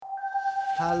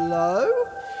Hello?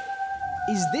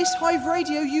 Is this Hive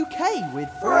Radio UK with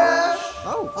Fresh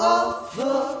off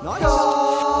the nice.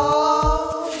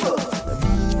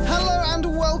 Hello and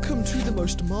welcome to the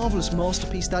most marvellous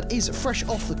masterpiece that is Fresh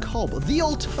Off the Cob, the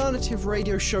alternative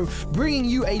radio show bringing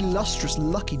you a lustrous,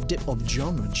 lucky dip of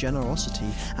genre, generosity,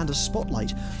 and a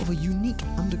spotlight of a unique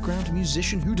underground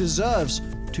musician who deserves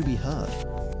to be heard.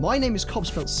 My name is Cobb,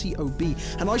 spelled C-O-B,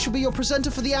 and I shall be your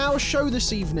presenter for the hour show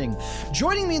this evening.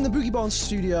 Joining me in the Boogie Barn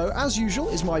studio, as usual,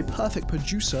 is my perfect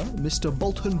producer, Mr.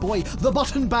 Bolton Boy, the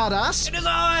Button Badass. It is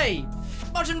I,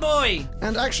 Button Boy.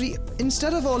 And actually,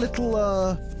 instead of our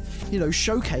little,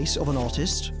 showcase of an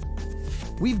artist,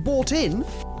 we've brought in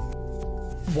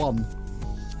one.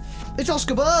 It's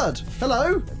Oscar Bird.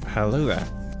 Hello. Hello there.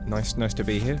 Nice to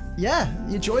be here. Yeah,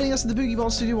 you're joining us in the Boogie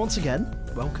Barn studio once again.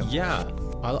 Welcome. Yeah,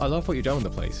 I love what you're doing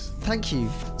with the place. Thank you.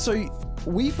 So,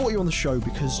 we've brought you on the show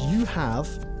because you have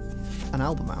an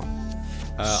album out.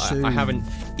 I have an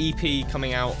EP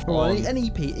coming out. An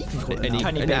EP. You can call it an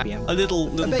Tiny baby album. A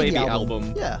little baby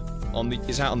album. Yeah.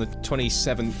 It's out on the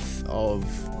 27th of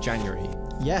January.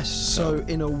 Yes. So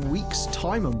in a week's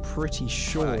time, I'm pretty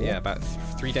sure. Yeah, about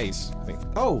 3 days, I think.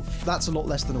 Oh, that's a lot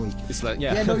less than a week. It's like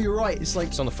yeah. Yeah, no, you're right. It's like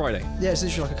It's on the Friday. yeah, it's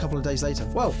literally like a couple of days later.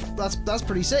 Well, that's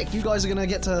pretty sick. You guys are gonna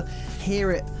get to hear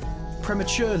it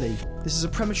prematurely. This is a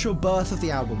premature birth of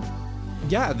the album.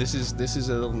 Yeah, this is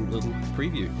a little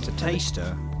preview. It's a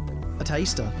taster. A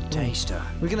taster. Taster.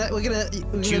 We're gonna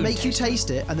make you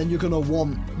taste it, and then you're gonna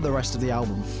want the rest of the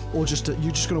album, or you're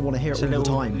just gonna want to hear it all the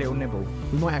time. Little nibble.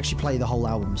 We might actually play the whole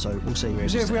album, so we'll see. We'll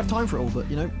see if we have time for it all, but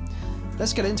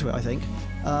let's get into it, I think.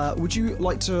 Would you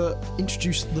like to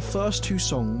introduce the first two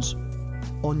songs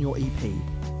on your EP?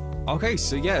 Okay,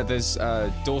 so yeah, there's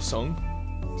Door Song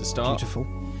to start. Beautiful.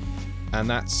 And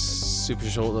that's super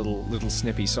short little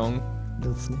snippy song.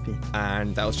 Little snippy.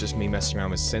 And that was just me messing around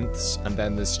with synths. And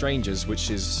then there's Strangers, which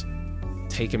has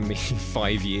taken me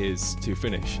 5 years to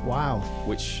finish. Wow.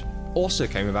 Which also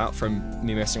came about from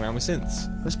me messing around with synths.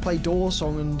 Let's play Door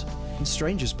Song and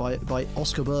Strangers by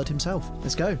Oscar Bird himself.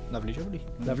 Let's go. Lovely jubbly.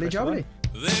 Lovely jubbly.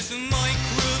 There's a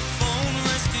microphone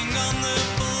resting on the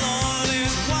floor.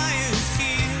 There's wires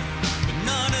here, but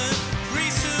not a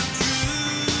piece of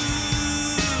truth.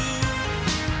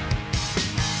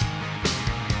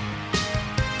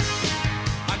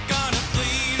 I got a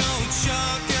plain old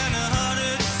shock and a heart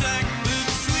attack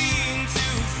between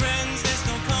two friends. There's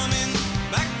no coming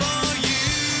back for you.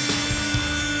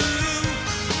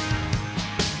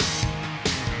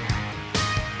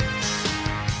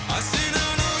 I said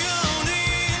I know your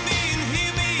name, been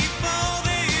here before.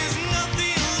 There's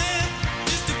nothing left,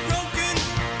 just a broken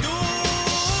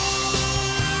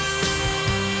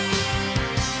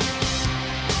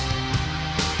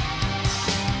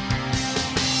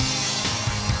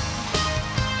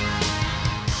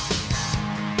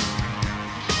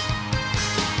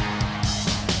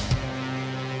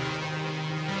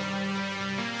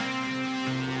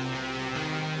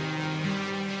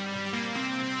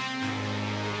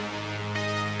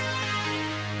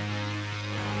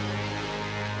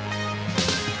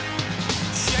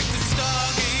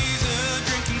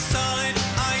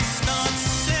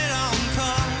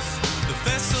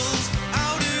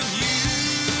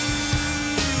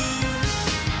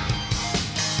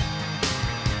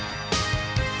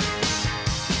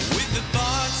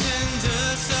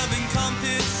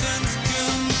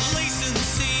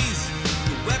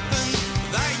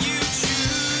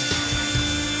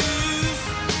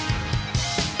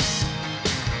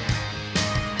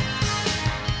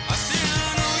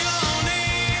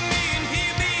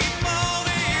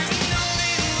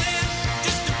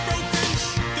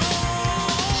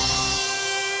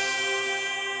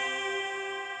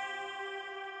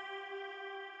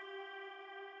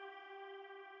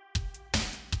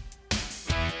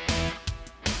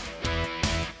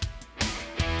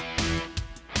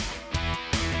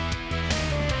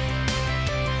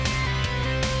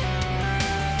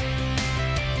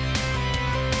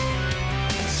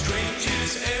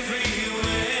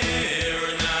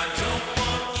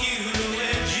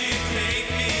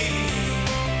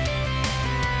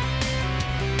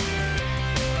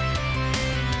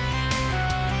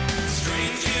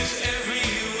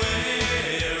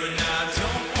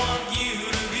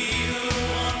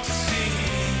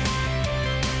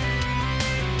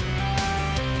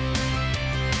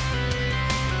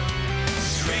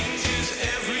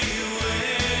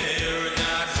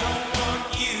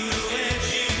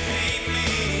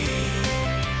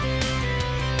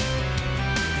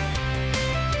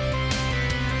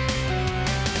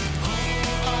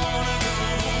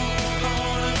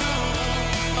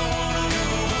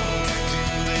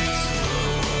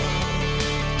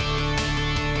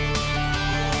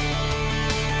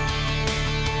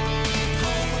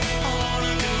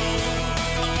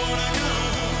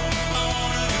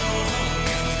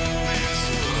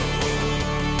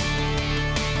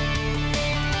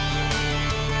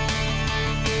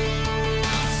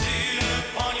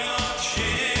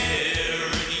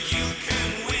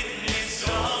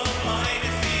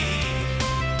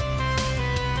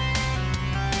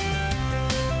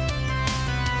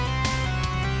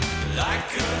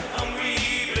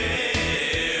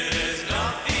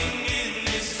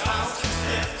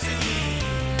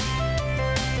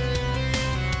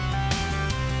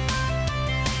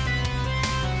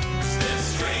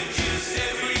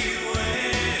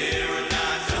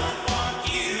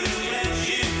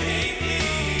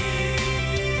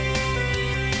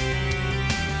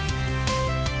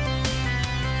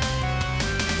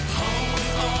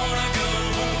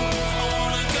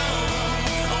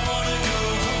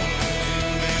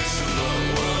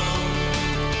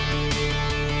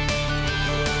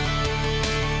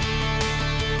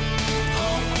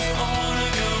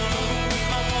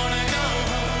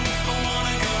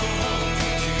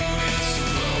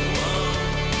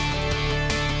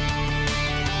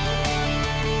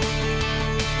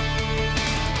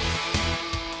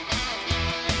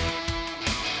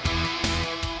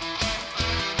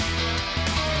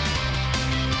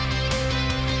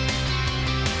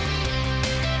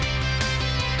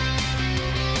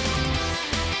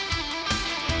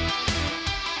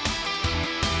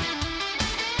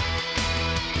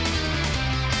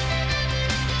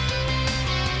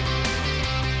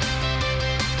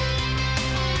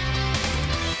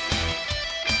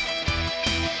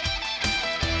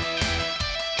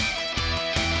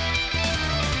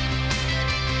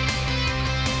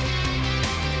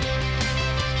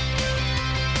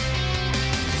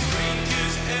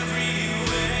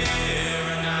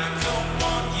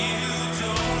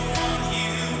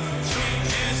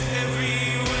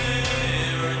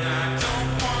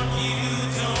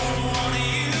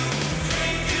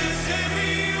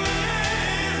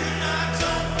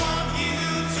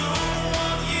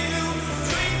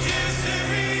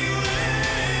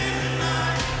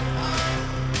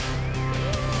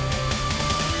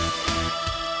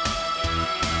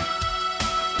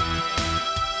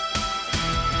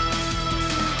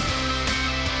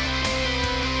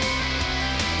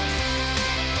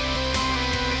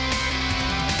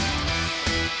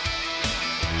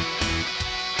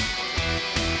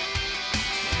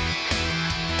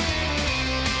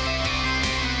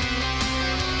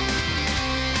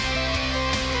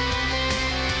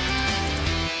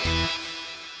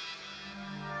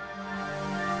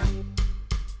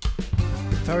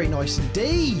Very nice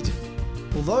indeed.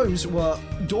 Well, those were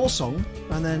Door Song,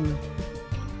 and then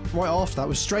right after that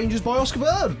was Strangers by Oscar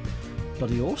Byrne.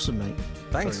 Bloody awesome, mate.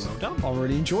 Thanks. Very well done. I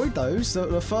really enjoyed those.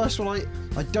 The first one,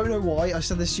 I don't know why. I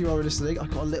said this to you while we were listening. I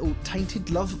got a little Tainted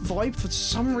Love vibe for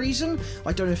some reason.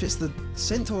 I don't know if it's the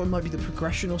synth or it might be the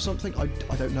progression or something. I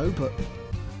don't know, but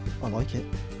I like it.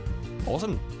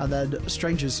 Awesome. And then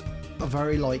Strangers are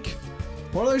very like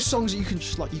one of those songs that you can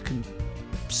just like you can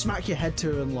smack your head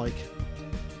to and like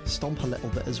stomp a little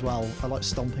bit as well. I like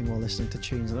stomping while listening to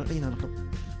tunes. I don't, you know, like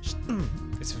just,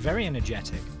 It's very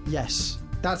energetic. yes,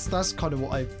 that's kind of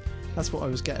what I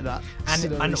was getting at. And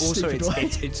In a also stupid way.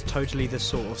 it's totally the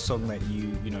sort of song that you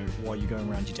know while you're going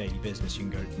around your daily business you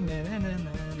can go na, na, na,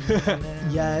 na, na,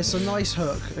 na. Yeah, it's a nice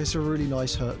hook. It's a really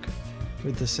nice hook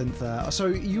with the synth there. So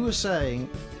you were saying,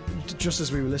 just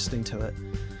as we were listening to it,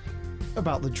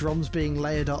 about the drums being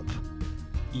layered up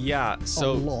Yeah. a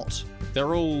So lot.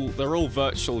 they're all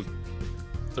virtual.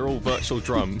 They're all virtual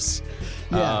drums.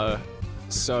 Yeah.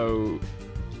 So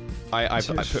I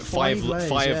So put it's five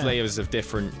yeah. layers of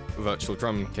different virtual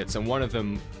drum kits, and one of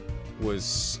them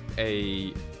was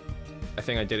a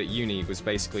thing I did at uni. Was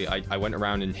basically I went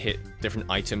around and hit different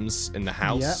items in the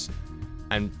house,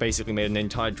 and basically made an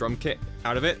entire drum kit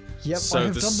out of it. Yep, So I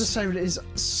have done the same.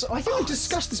 I think we've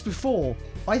discussed this before.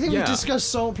 I think we've discussed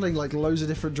sampling like loads of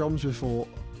different drums before,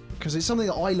 because it's something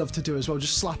that I love to do as well.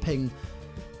 Just slapping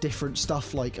different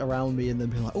stuff like around me and then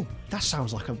being like, oh, that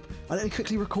sounds like I let me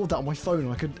quickly record that on my phone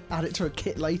and I could add it to a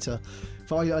kit later.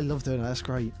 But I love doing that. That's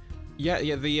great. Yeah.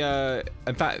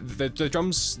 The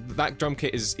drums, that drum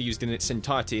kit is used in its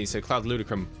entirety. So Cloud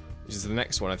Ludicrum, which is the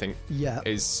next one, I think. Yeah.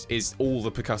 Is all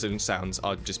the percussive sounds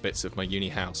are just bits of my uni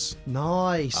house.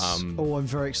 Nice. Oh, I'm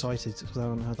very excited because I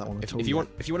haven't heard that one at all. If you want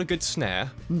a good snare,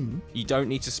 you don't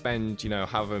need to spend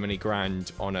however many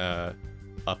grand on a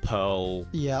pearl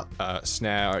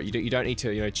snare. You don't need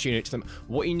to tune it to them.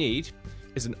 What you need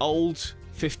is an old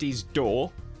 50s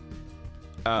door,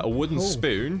 a wooden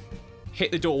spoon. Hit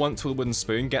the door once with a wooden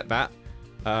spoon. Get that.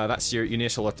 That's your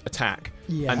initial attack.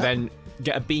 Yeah. And then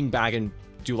get a beanbag and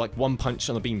do like one punch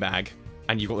on the beanbag,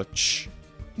 and you've got the ch.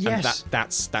 Yes. And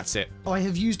that's it. I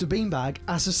have used a beanbag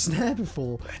as a snare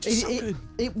before.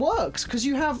 It works because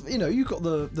you have you've got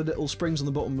the little springs on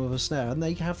the bottom of a snare and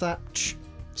they have that ch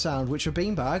sound, which a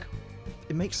beanbag,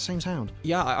 it makes the same sound.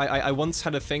 Yeah, I once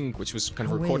had a thing which was kind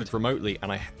of recorded weird. remotely,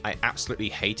 and I absolutely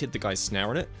hated the guy's snare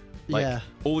on it. Like, Yeah.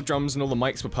 all the drums and all the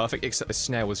mics were perfect, except the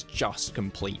snare was just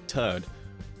complete turd.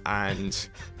 And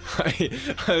I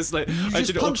was like, You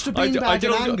just punched a beanbag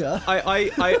in anger.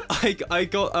 I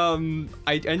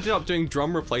ended up doing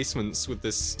drum replacements with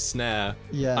this snare.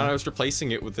 Yeah. And I was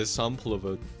replacing it with this sample of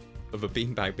a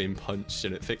beanbag being punched,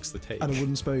 and it fixed the take. And a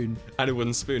wooden spoon. And a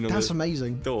wooden spoon on That's the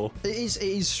amazing. door. It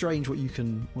is strange what you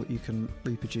can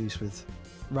reproduce with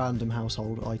random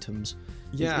household items.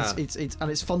 Yeah.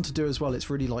 It's fun to do as well.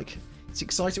 It's really like, it's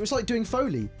exciting. It's like doing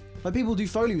Foley. Like, people do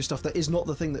Foley with stuff that is not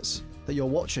the thing that you're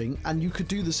watching, and you could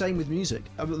do the same with music.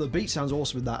 The beat sounds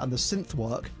awesome with that, and the synth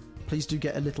work. Please do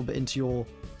get a little bit into your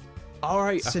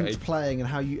synth playing and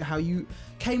how you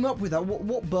came up with that.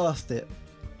 What birthed it?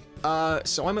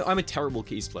 So I'm a terrible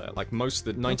keys player. Like, most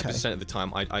of the 90% of the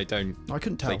time, I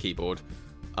couldn't play keyboard.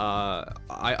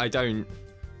 I don't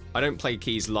play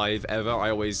keys live ever.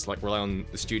 I always rely on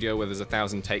the studio where there's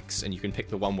 1,000 takes and you can pick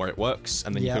the one where it works,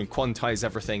 and then you can quantize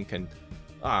everything, and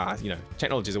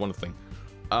technology is a wonderful thing.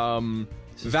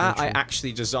 I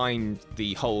actually designed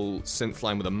the whole synth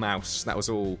line with a mouse. That was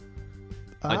all.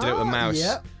 I did it with a mouse.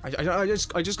 Yeah. I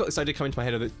just got this idea coming to my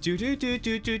head of it. Do.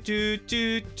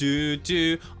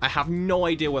 I have no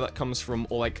idea where that comes from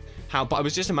or how, but I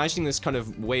was just imagining this kind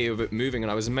of way of it moving,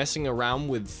 and I was messing around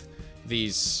with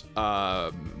these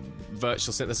virtual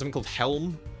synth. There's something called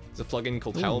Helm. There's a plugin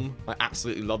called Helm. I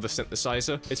absolutely love the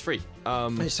synthesizer. It's free.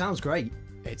 It sounds great.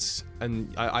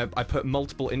 I put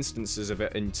multiple instances of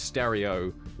it in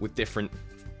stereo with different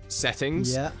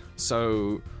settings. Yeah.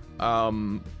 So,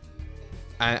 and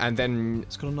then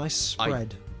it's got a nice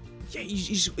spread.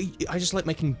 I just like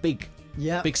making big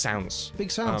sounds. Big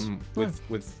sounds. With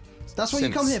that's what synths.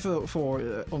 you come here for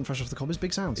on Fresh Off the Cob, is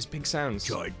big sounds. It's big sounds.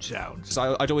 Good sounds.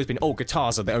 So I'd always been,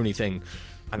 guitars are the only thing.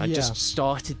 And I just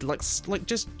started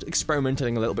just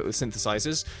experimenting a little bit with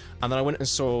synthesizers, and then I went and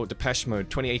saw Depeche Mode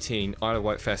 2018 Isle of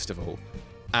Wight Festival,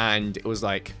 and it was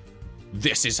like,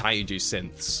 this is how you do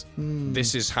synths.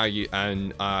 This is how you,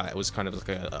 and it was kind of like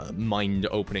a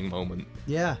mind-opening moment.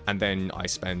 Yeah. And then I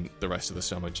spent the rest of the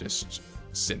summer just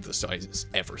synthesizers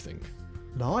everything.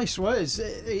 Nice. Well,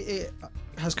 it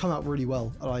has come out really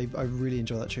well, and I really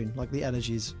enjoy that tune. Like, the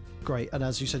energy is great, and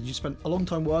as you said, you spent a long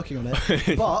time working on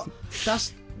it, but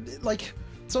that's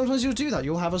sometimes you'll do that.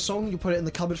 You'll have a song, you'll put it in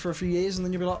the cupboard for a few years, and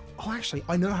then you'll be like, oh, actually,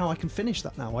 I know how I can finish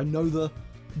that now. I know the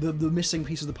missing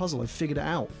piece of the puzzle. I've figured it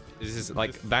out. This is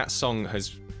that song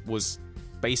was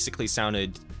basically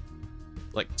sounded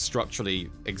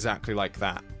structurally exactly like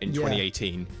that in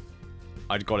 2018.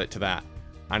 I'd got it to that,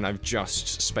 and I've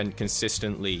just spent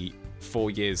consistently 4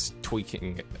 years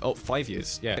tweaking it. 5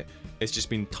 years, yeah. It's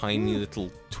just been tiny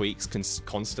little tweaks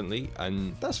constantly,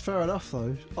 and that's fair enough,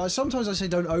 though. Sometimes I say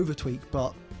don't over tweak,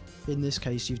 but in this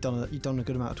case, you've done a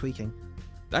good amount of tweaking.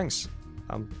 Thanks.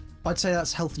 I'd say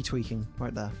that's healthy tweaking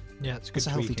right there. Yeah, it's good. It's a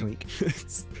healthy tweak.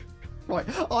 Right,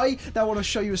 I now want to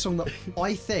show you a song that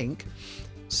I think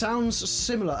sounds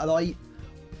similar, and I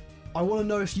want to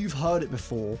know if you've heard it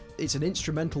before. It's an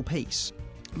instrumental piece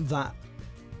that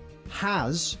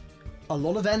has a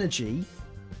lot of energy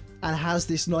and has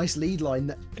this nice lead line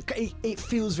that it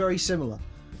feels very similar,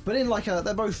 but in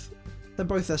they're both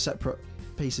their separate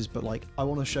pieces, but I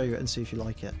want to show you it and see if you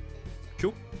like it.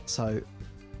 Cool. So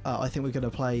I think we're going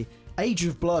to play Age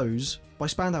of Blows by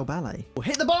Spandau Ballet. Well,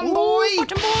 hit the button, boy!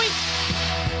 Button boy!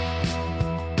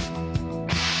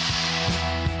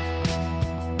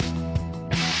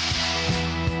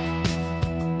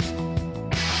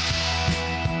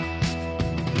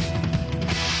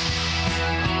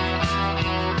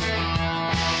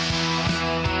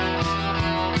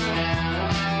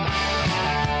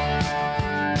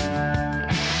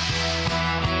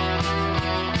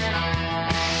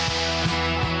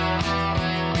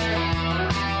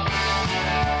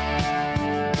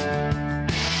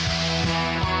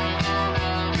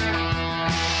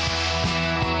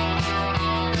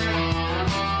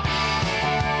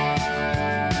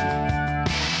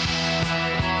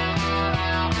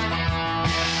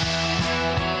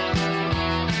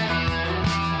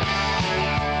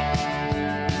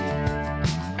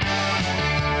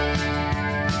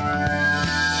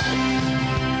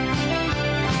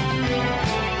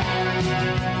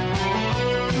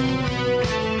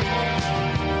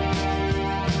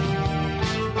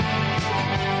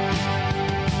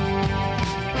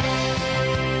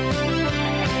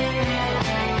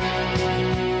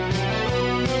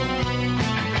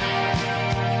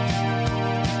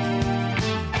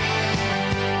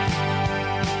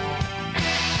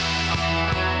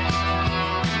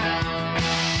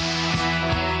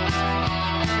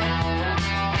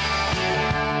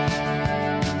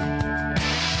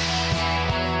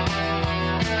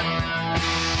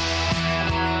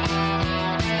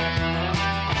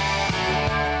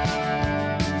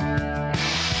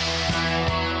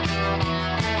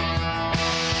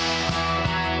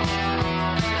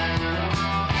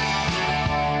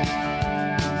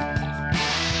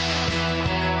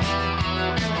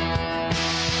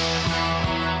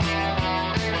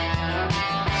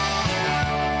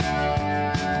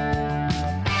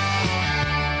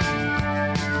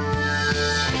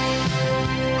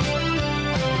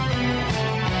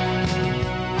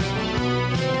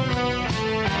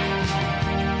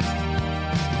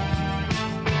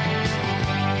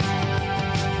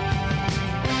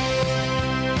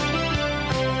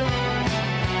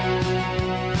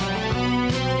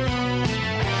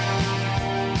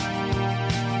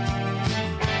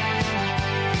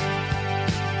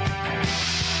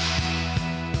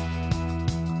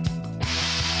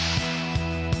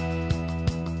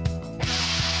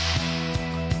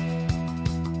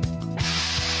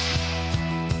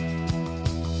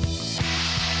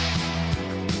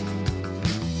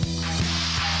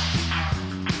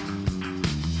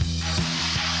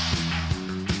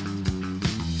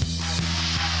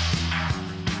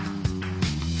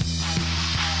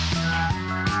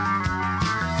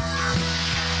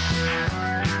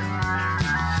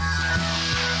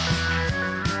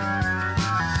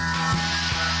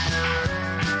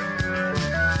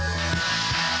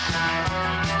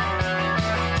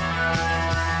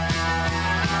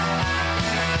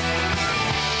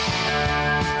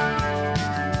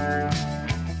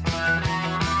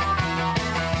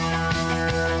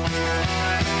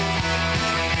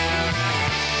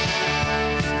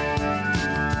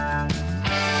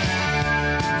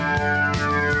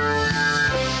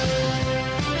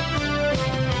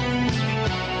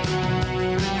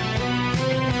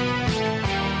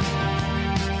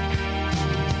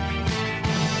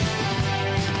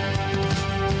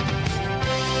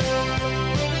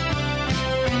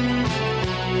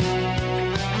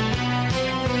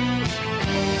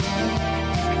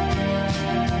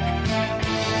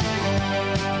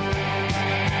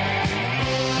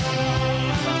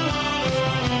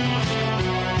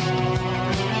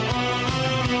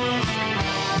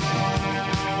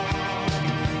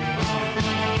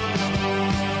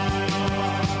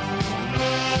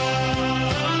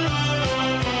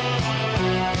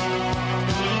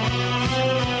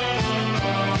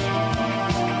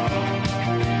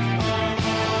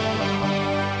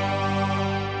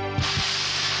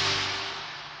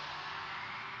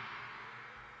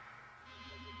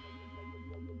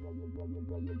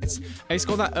 it's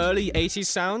got that early 80s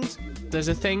sound. There's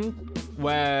a thing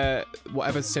where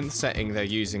whatever synth setting they're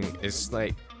using is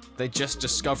like they're just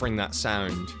discovering that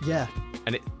sound. Yeah.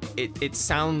 And it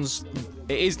sounds,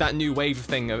 it is that new wave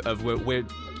thing of we're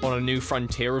on a new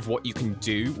frontier of what you can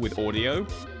do with audio,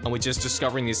 and we're just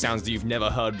discovering these sounds that you've never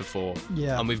heard before.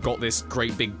 Yeah. And we've got this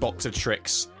great big box of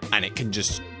tricks, and it can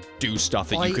just do stuff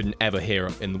that you couldn't ever hear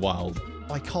in the wild.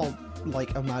 I can't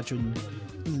imagine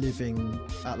living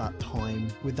at that time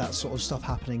with that sort of stuff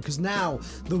happening, because now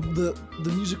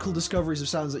the musical discoveries of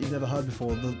sounds that you've never heard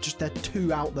before, they're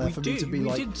too out there for me to be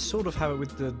like. We did sort of have it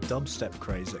with the dubstep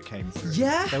craze that came through.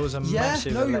 Yeah, there was a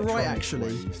massive no, you're right, electronic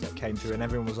actually. wave that came through, and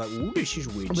everyone was like, "Ooh, this is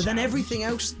weird." But then sound." everything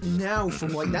else now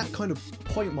from like that kind of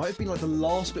point might have been like the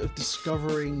last bit of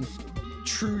discovering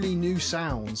truly new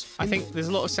sounds. I think there's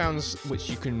a lot of sounds which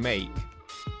you can make,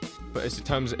 but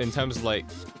in terms of like,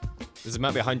 there's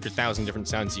might be 100,000 different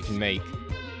sounds you can make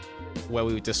where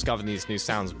we would discover these new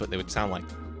sounds, but they would sound like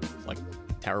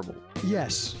terrible.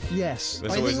 Yes. There's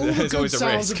I always- think all the there's good always a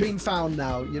sounds risk. have been found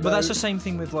now. You know? But that's the same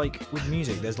thing with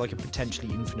music. There's like a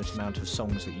potentially infinite amount of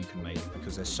songs that you can make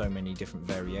because there's so many different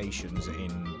variations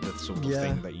in the sort of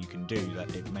thing that you can do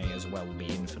that it may as well be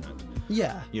infinite.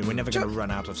 Yeah. You know, we're never going to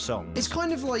run out of songs. It's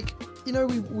kind of like, you know,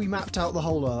 we mapped out the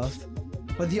whole Earth.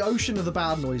 Like the ocean are the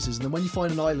bad noises, and then when you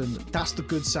find an island, that's the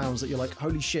good sounds that you're like,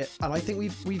 holy shit. And I think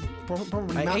we've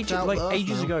probably mapped out the Earth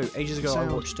ages now. ago, I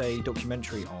Sound. watched a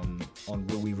documentary on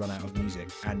Will We Run Out of Music,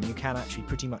 and you can actually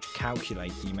pretty much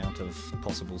calculate the amount of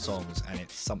possible songs, and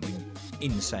it's something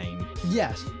insane.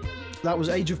 Yes. That was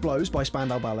Age of Blows by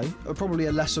Spandau Ballet, probably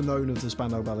a lesser known of the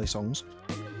Spandau Ballet songs.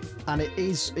 And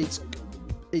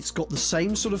it's got the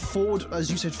same sort of forward,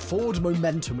 as you said, forward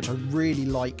momentum, which I really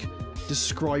like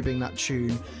describing that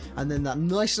tune, and then that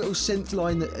nice little synth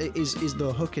line that is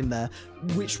the hook in there,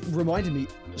 which reminded me,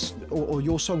 or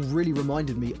your song really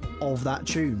reminded me of that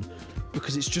tune,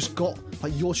 because it's just got,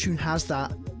 like, your tune has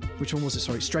that, which one was it,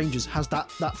 sorry, Strangers, has that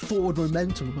forward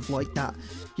momentum of like that,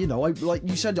 you know, like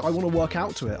you said, I want to work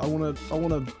out to it, I want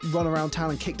to run around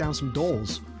town and kick down some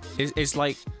doors. It's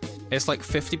like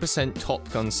 50% Top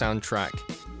Gun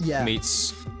soundtrack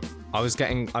meets. I was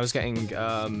getting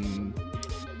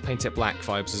Paint It Black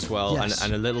vibes as well, Yes.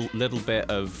 and a little bit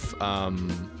of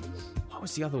what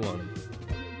was the other one?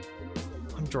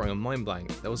 I'm drawing a mind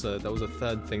blank. There was a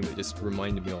third thing that just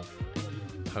reminded me of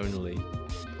tonally.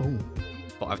 Oh,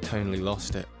 But I've tonally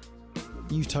lost it.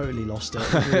 you've totally lost it.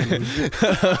 Really.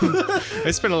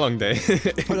 It's been a long day.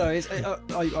 But no,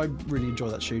 I really enjoy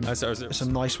that tune. It's It's a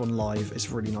nice one live.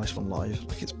 It's a really nice one live.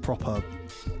 Like, it's proper.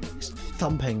 It's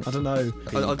thumping. I don't know.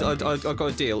 I've got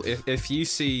a deal. If you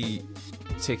see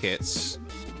tickets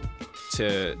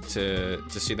to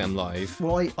see them live.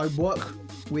 Well, I work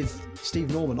with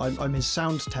Steve Norman. I'm his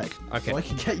sound tech. Okay. So I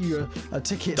can get you a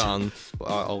ticket. Done.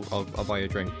 I'll buy you a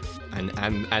drink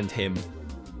and him.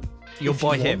 You'll If you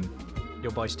buy want. him.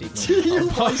 You'll buy Steve Norman. You'll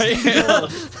I'll buy buy Steve him.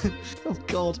 Norman. Oh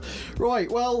God. Right.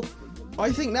 Well,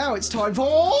 I think now it's time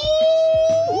for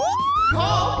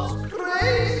Cobb's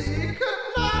Crazy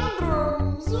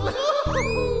Conundrums.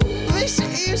 This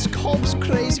is Cobb's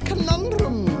Crazy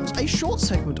Conundrums, a short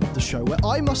segment of the show where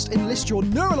I must enlist your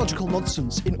neurological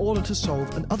nonsense in order to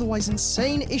solve an otherwise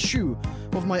insane issue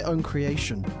of my own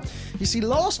creation. You see,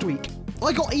 last week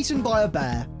I got eaten by a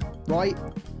bear, right?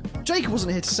 Jacob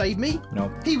wasn't here to save me.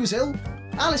 No. He was ill.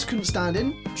 Alice couldn't stand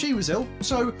in. She was ill.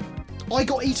 So I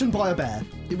got eaten by a bear.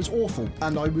 It was awful,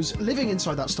 and I was living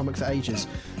inside that stomach for ages.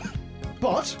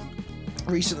 But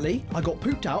recently, I got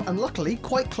pooped out, and luckily,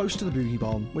 quite close to the boogie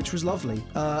barn, which was lovely.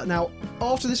 Now,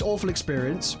 after this awful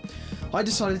experience, I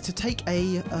decided to take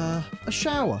a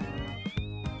shower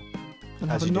and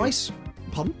have As a you do. nice.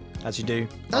 Pardon? As you do.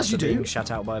 As you after do. Being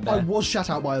shut out by a I bear. was shut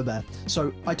out by a bear.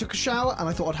 So I took a shower and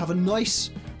I thought I'd have a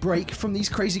nice break from these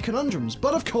crazy conundrums.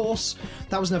 But of course,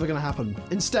 that was never going to happen.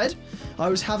 Instead, I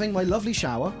was having my lovely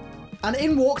shower, and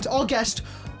in walked our guest,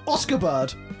 Oscar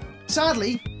Bird.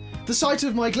 Sadly, the sight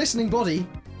of my glistening body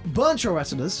burnt your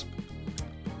retinas,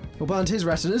 or burnt his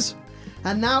retinas,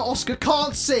 and now Oscar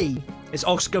can't see. It's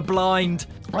Oscar blind.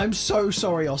 I'm so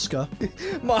sorry, Oscar.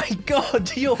 My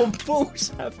God, your balls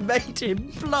have made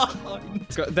him blind.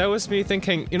 That was me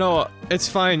thinking, you know what? It's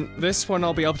fine. This one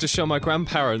I'll be able to show my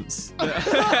grandparents.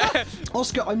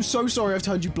 Oscar, I'm so sorry I've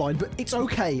turned you blind, but it's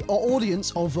okay. Our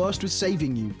audience are versed with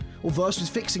saving you, or versed with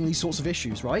fixing these sorts of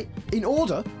issues, right? In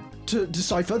order to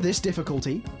decipher this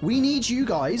difficulty, we need you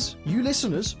guys, you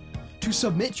listeners, to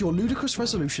submit your ludicrous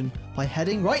resolution by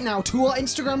heading right now to our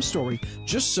Instagram story.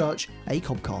 Just search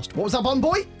ACOBcast. What was that, button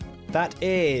boy? That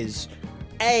is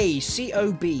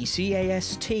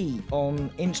ACOBCAST on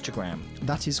Instagram.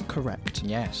 That is correct.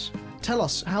 Yes. tell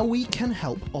us how we can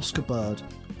help Oscar Bird.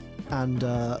 And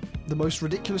the most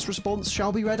ridiculous response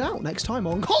shall be read out next time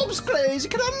on Cobb's Crazy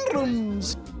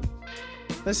Conundrums.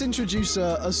 Let's introduce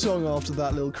a song after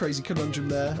that little crazy conundrum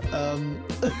there.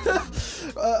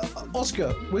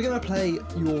 Oscar, we're going to play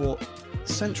your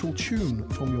central tune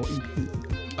from your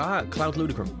EP. Cloud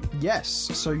Ludicrum. Yes,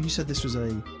 so you said this was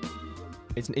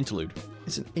It's an interlude.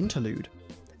 It's an interlude.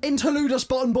 Interlude us,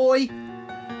 button boy!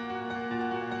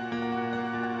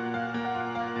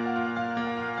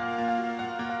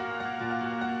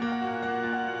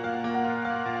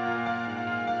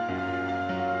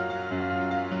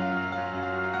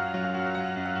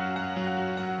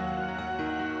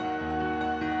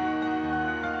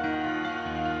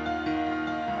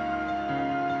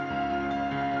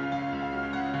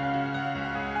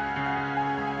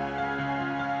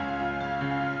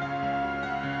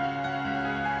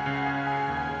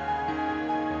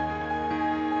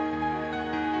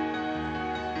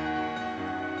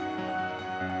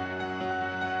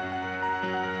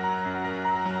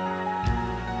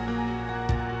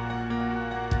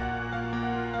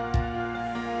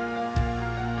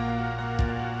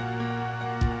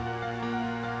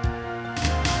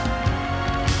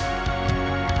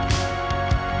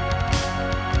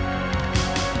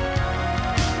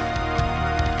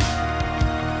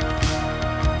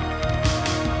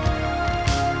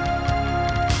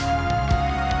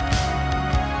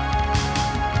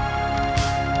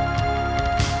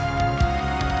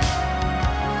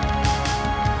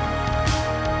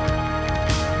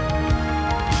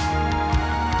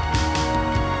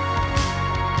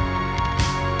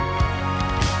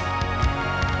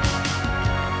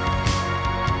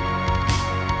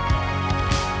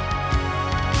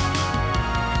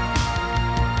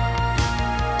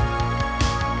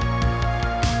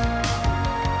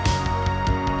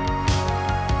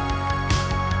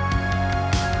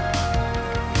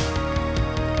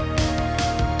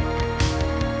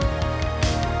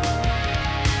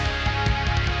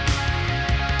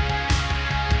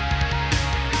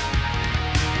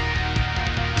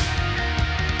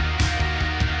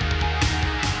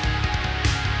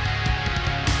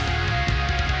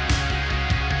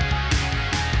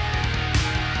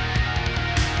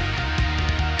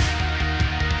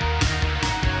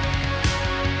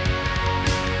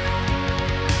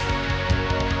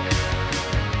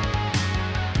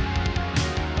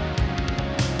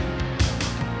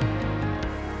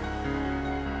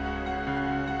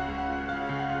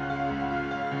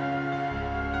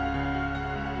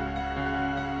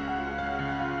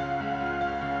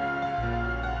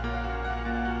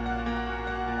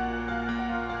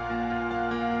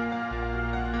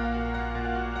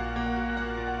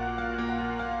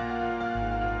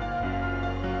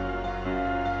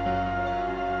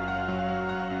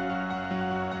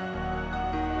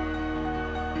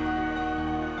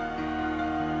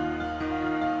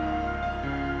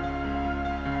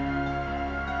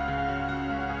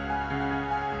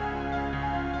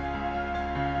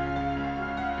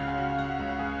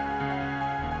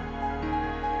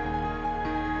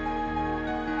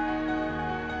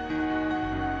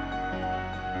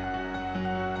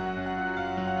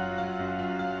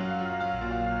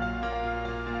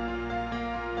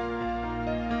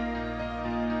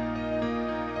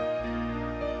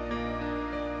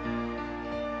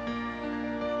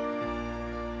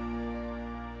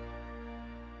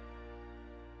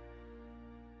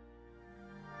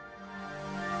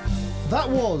 That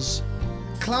was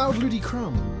Cloud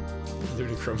Ludicrum.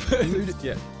 Ludicrum.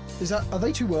 Yeah. Are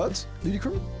they two words?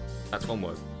 Ludicrum? That's one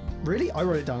word. Really? I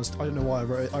wrote it down. I don't know why I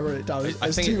wrote it. I wrote it down. I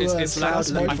think it's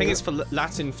Latin. I think it's for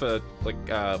Latin for like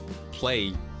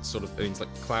play, sort of means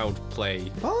like cloud play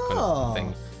kind of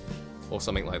thing, or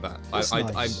something like that. That's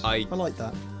nice. I like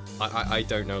that. I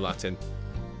don't know Latin.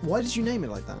 Why did you name it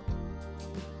like that?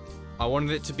 I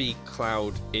wanted it to be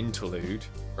Cloud Interlude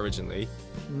originally.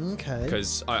 Okay.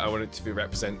 Because I wanted it to be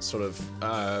represent sort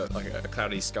of like a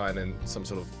cloudy sky and then some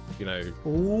sort of, you know,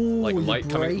 like light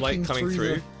coming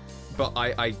through. But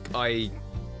I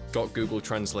got Google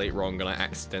Translate wrong and I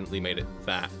accidentally made it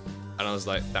that. And I was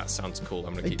like, that sounds cool.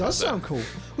 I'm gonna keep it. It does sound cool.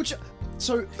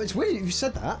 So it's weird you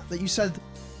said that you said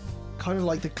kind of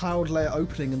like the cloud layer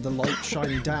opening and the light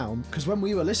shining down. Because when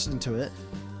we were listening to it,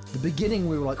 the beginning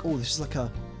we were like, oh, this is like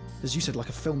a, as you said, like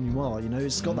a film noir, you know,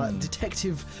 it's got that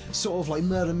detective sort of like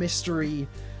murder mystery.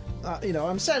 You know,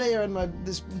 I'm sat here and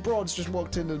this broad's just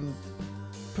walked in and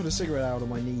put a cigarette out on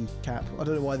my kneecap. I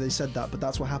don't know why they said that, but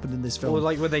that's what happened in this film. Or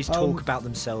like when they talk about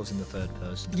themselves in the third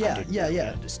person. Yeah, I didn't really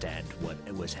understand what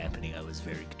was happening. I was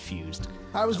very confused.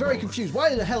 I was very confused.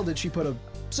 Why the hell did she put a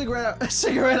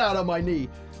cigarette out on my knee?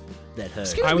 that hurt.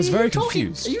 Excuse I was me, very are you talking-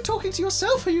 confused. Are you talking to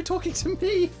yourself or are you talking to me?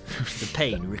 The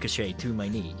pain ricocheted through my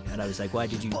knee, and I was like, why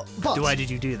did you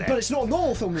do that? But it's not a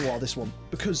normal film noir, this one,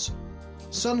 because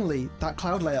suddenly that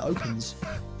cloud layer opens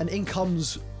and in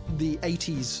comes the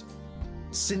 80s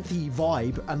synthy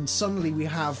vibe, and suddenly we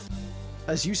have,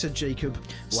 as you said, Jacob,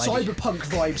 cyberpunk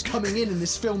vibes coming in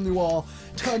this film noir.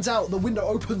 Turns out the window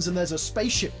opens and there's a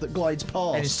spaceship that glides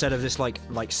past. And instead of this like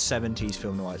 70s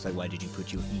film noir, it's like, why did you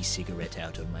put your e-cigarette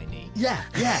out on my knee? Yeah,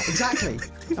 exactly.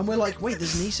 And we're like, wait,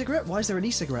 there's an e-cigarette? Why is there an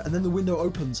e-cigarette? And then the window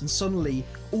opens and suddenly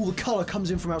all the colour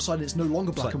comes in from outside and it's no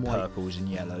longer black and white. Purples and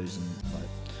yellows and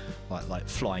like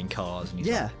flying cars. And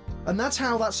Yeah, and that's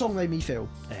how that song made me feel.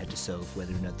 I had to solve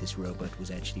whether or not this robot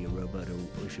was actually a robot,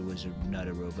 or if it was not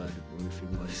a robot, or if it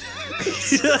was.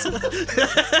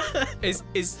 Is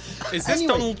this Anyway.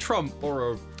 Donald Trump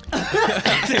or a?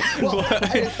 Well,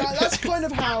 that's kind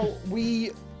of how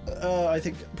we, I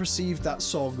think, perceived that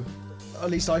song. At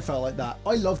least I felt like that.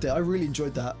 I loved it. I really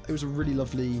enjoyed that. It was a really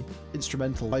lovely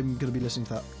instrumental. I'm going to be listening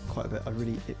to that quite a bit.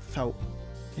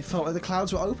 It felt like the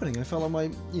clouds were opening. I felt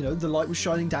like the light was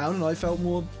shining down, and I felt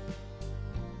more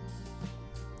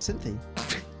synthy.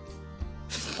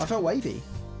 I felt wavy.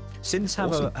 Synths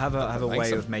have Awesome. a way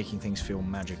Thanks. of making things feel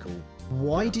magical.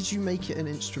 Why did you make it an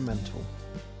instrumental?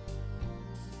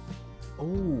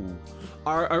 Oh,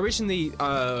 originally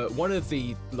one of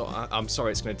the. I'm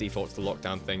sorry, it's going to default to the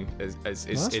lockdown thing. Is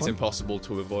fine. impossible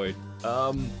to avoid.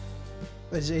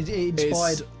 It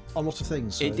inspired a lot of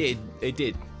things. So. It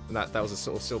did. And that was a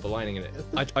sort of silver lining in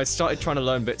it. I started trying to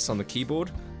learn bits on the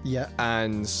keyboard. Yeah.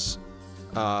 And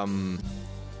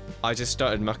I just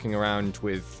started mucking around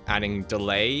with adding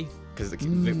delay because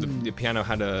the piano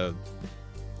had a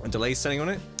delay setting on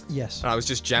it. Yes. And I was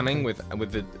just jamming with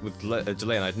a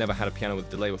delay, and I'd never had a piano with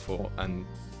delay before, and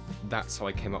that's how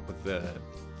I came up with the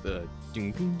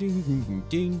ding ding ding ding ding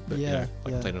ding. But Yeah, I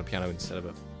yeah. played on a piano instead of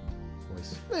a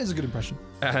voice. It's a good impression.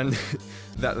 And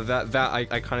that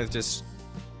I kind of just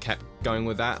kept going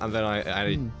with that, and then I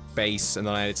added bass, and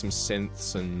then I added some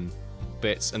synths and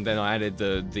bits, and then I added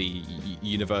the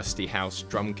university house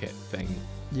drum kit thing,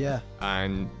 Yeah.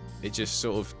 and it just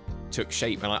sort of took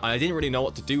shape, and I didn't really know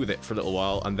what to do with it for a little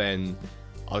while, and then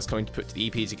I was coming to put the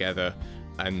EP together,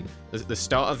 and the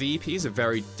start of the EP is a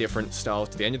very different style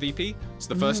to the end of the EP.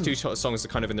 So the first two songs are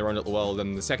kind of in their own little world,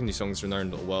 and the second two songs are in their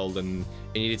own little world, and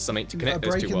it needed something to connect A those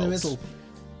break two in the worlds. middle.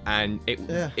 And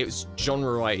it was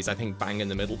genre-wise, I think, bang in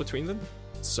the middle between them.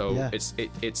 So Yeah. it's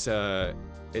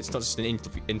not just an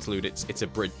interlude; it's a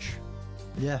bridge.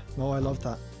 Yeah. No, I love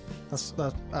that. That's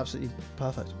absolutely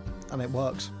perfect, and it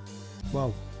works.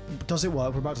 Well, does it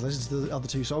work? We're about to listen to the other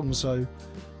two songs, so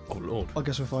Oh lord! I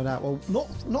guess we'll find out. Well,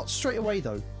 not straight away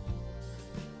though.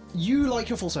 You like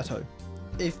your falsetto.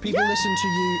 If people listen to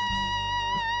you,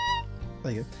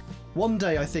 there you go. One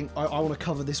day, I think I want to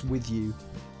cover this with you.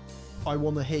 I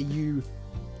want to hear you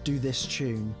do this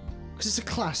tune because it's a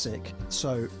classic.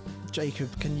 So,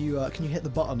 Jacob, can you hit the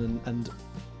button and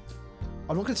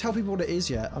I'm not going to tell people what it is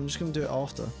yet. I'm just going to do it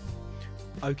after.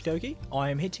 Okie dokie, I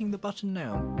am hitting the button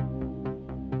now.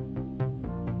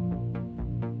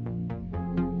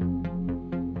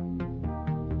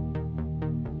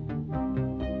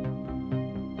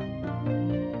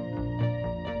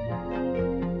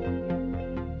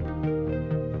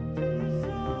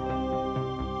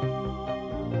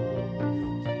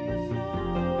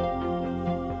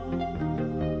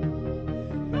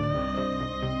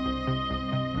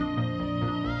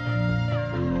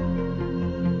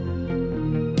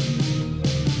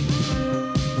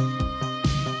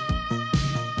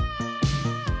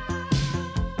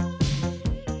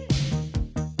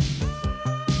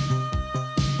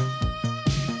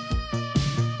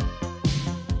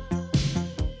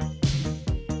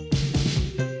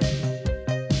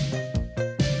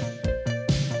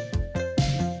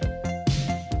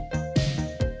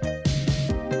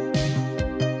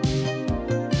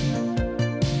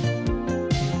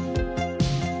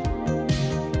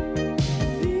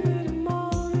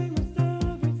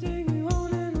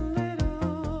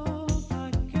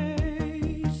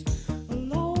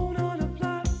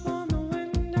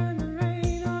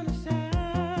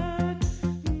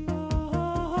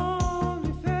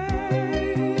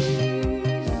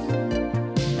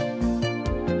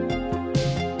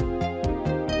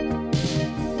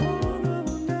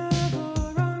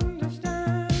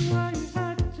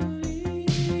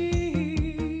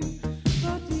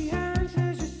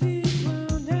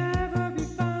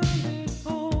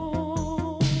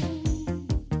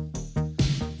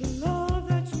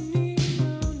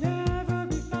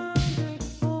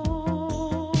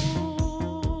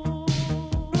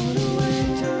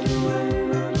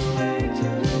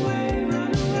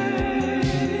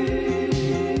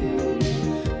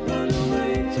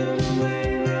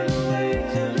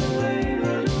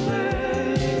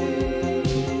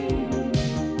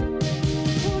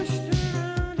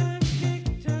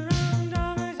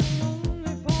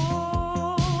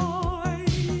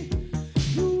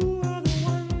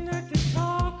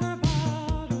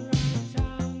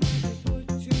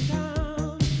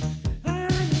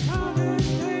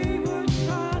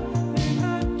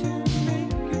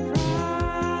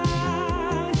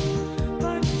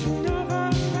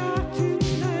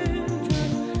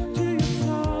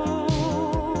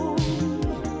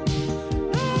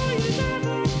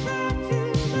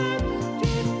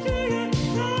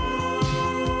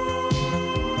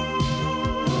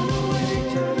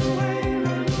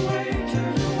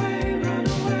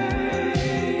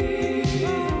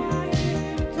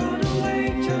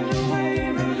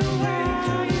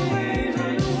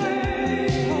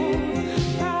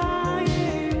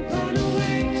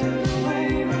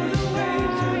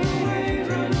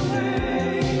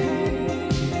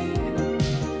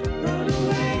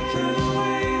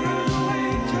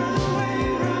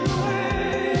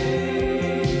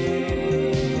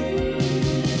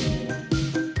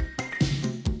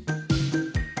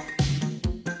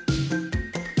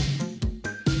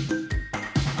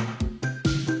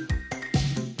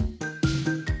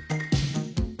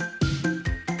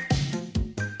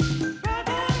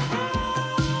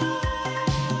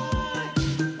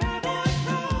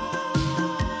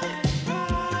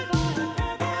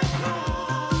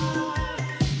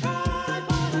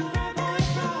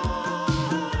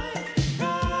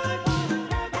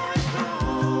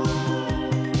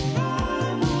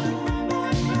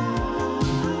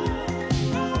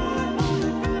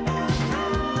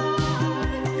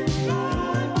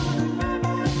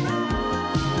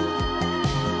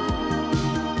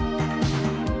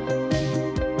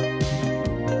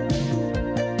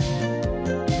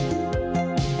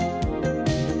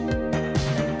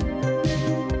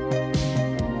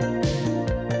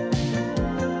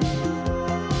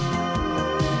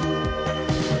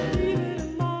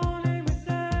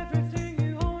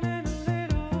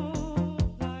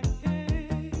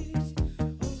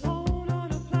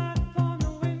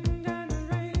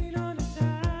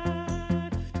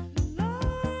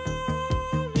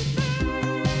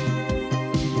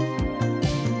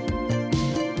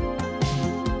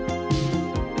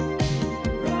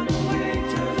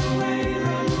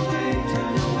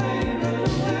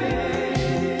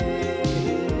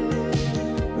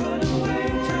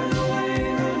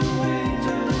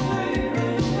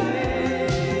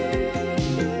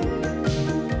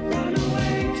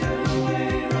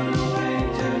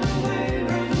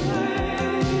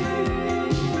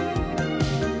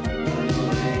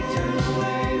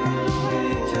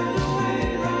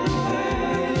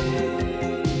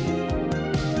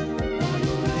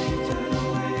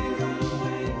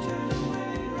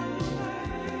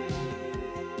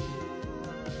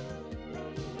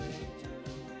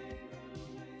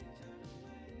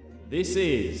 This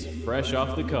is Fresh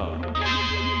Off the Cob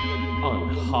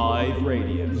on Hive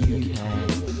Radio.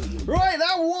 Right,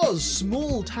 that was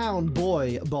Small Town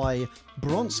Boy by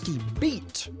Bronski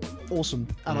Beat. Awesome.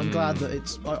 And I'm glad that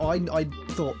it's... I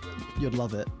thought you'd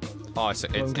love it. Oh, it's a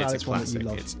classic.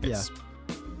 It's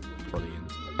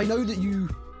Brilliant. I know that you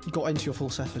got into your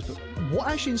falsettos, but what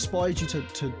actually inspired you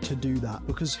to do that?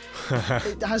 Because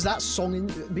has that song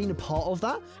been a part of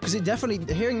that? Because it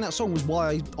definitely, hearing that song was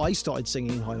why I started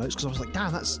singing in high notes, because I was like,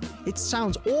 damn, it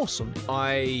sounds awesome.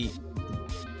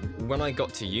 When I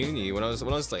got to uni, when I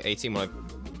was like 18, when I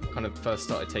kind of first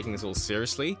started taking this all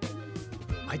seriously,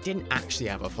 I didn't actually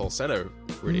have a falsetto,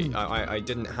 really. I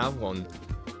didn't have one,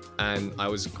 and I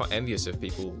was quite envious of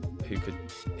people who could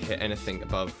hit anything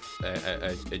above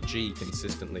a G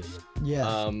consistently.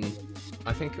 Yeah.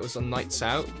 I think it was on Nights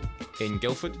Out in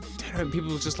Guildford. I don't know,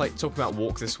 people were just like talking about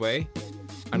Walk This Way,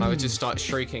 and I would just start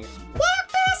shrieking,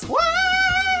 Walk This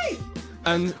Way!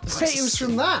 And it was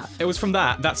from that. It was from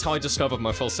that. That's how I discovered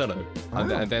my falsetto. Oh.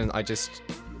 And then I just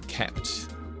kept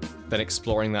then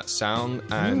exploring that sound,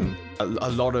 and a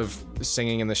lot of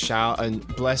singing in the shower. And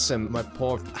bless him, my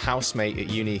poor housemate at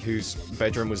uni, whose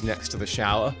bedroom was next to the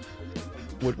shower,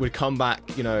 would come back,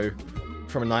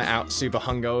 from a night out super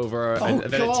hungover, and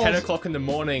then at 10 o'clock in the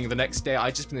morning the next day,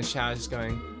 I'd just been in the shower just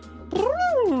going,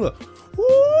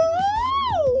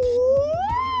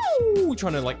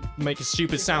 trying to like make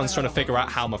stupid sounds, trying to figure out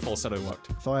how my falsetto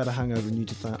worked. If I had a hangover and you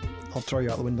did that, I'll throw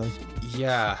you out the window.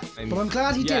 Yeah. But I'm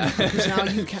glad he did, because now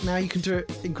you can do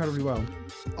it incredibly well.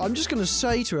 I'm just going to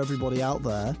say to everybody out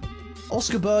there,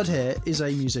 Oscar Bird here is a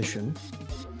musician.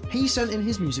 He sent in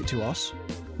his music to us.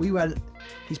 We went,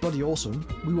 he's bloody awesome.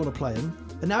 We want to play him.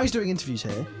 And now he's doing interviews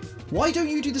here. Why don't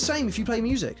you do the same if you play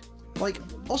music? Like,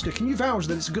 Oscar, can you vouch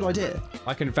that it's a good idea?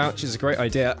 I can vouch it's a great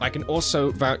idea. I can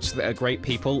also vouch that they're great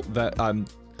people that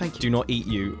Thank you. do not eat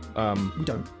you. We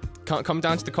don't. Come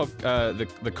down to the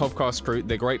Cobcast crew.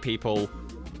 They're great people.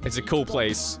 It's a cool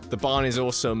place. The barn is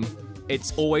awesome.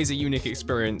 It's always a unique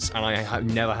experience, and I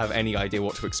never have any idea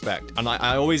what to expect. And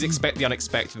I always expect the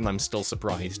unexpected, and I'm still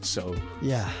surprised. So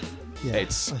yeah. I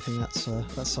It's- think that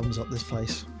sums up this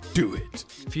place. do it.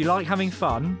 If you like having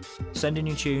fun, send in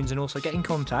your tunes and also get in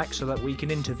contact so that we can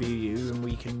interview you and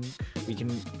we can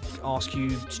ask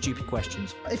you stupid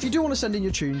questions. If you do want to send in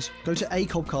your tunes, go to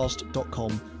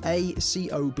acobcast.com,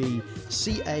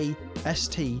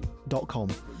 acobcast.com.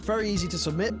 Very easy to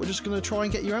submit. We're just going to try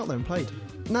and get you out there and played.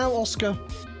 Now, Oscar,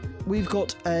 we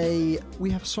have a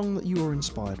song that you were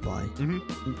inspired by. And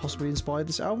possibly inspired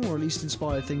this album, or at least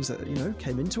inspired things that,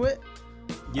 came into it.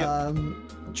 Yep.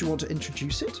 Do you want to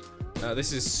introduce it?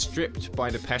 This is Stripped by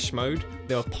Depeche Mode.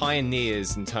 They were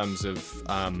pioneers in terms of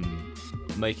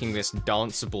making this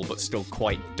danceable but still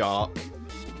quite dark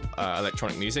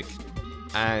electronic music.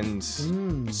 And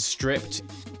Stripped,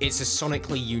 it's a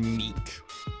sonically unique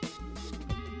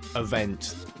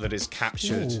event that is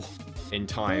captured in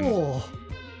time,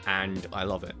 and I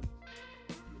love it.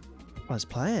 Let's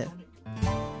play it.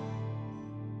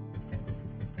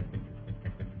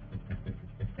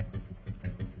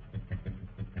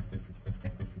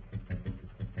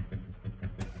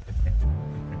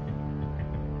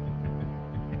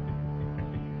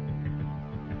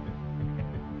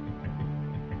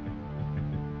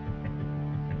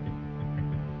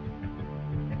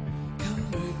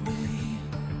 Come with me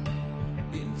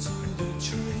into the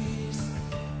trees.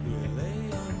 We'll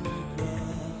lay on the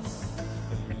grass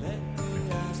and let the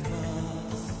eyes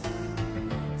pass.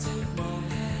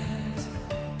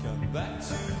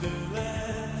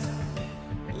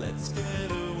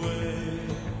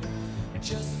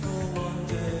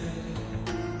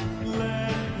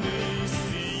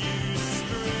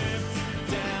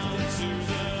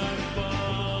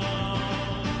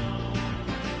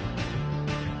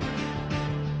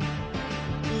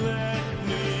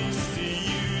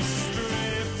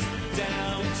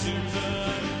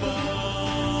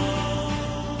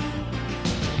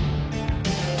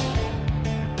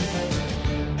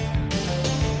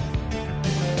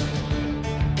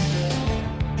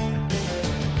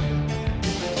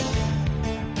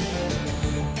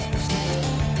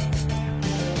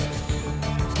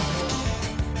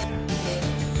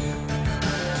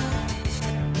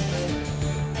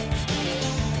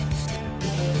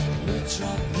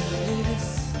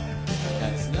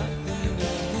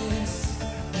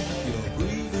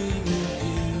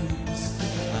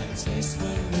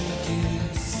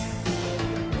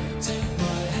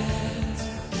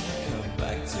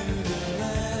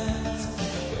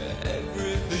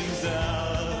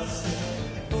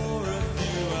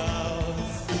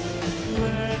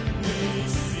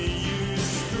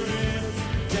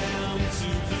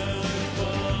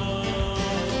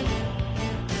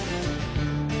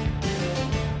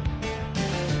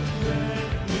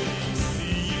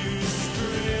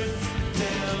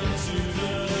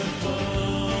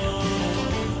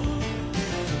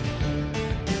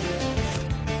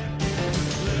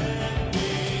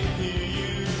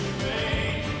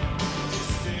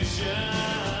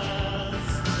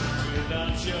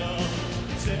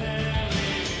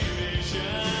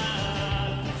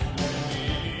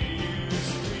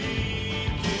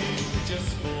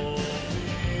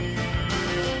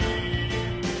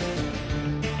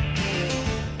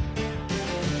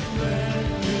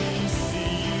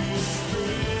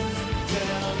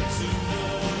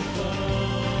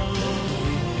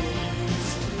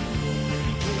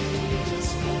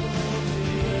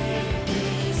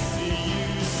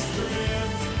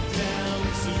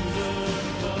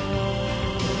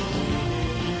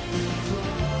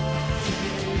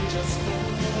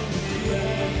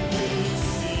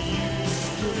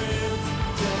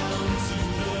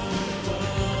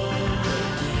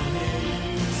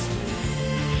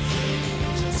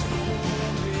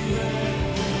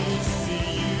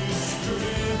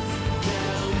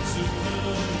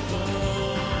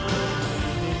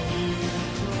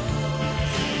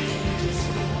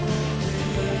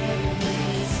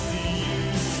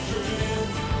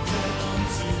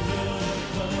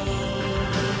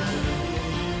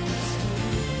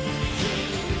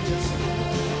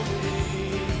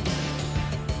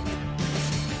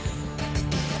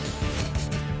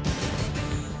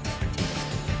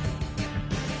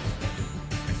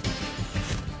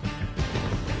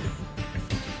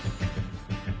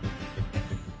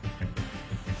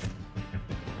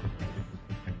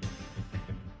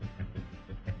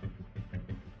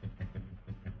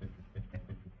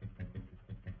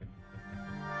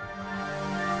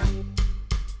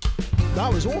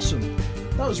 That was awesome.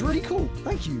 That was really cool.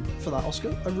 Thank you for that,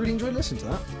 Oscar. I really enjoyed listening to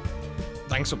that.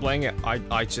 Thanks for playing it. I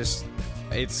think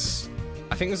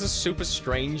there's a super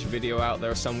strange video out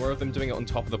there somewhere of them doing it on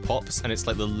top of the pops, and it's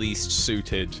like the least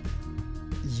suited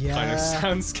kind of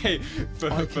soundscape for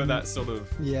that sort of.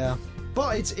 Yeah,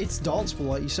 but it's danceable,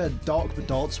 like you said, dark but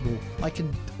danceable. I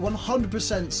can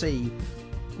 100% see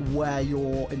where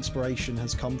your inspiration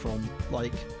has come from.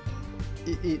 Like,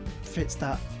 it fits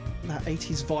that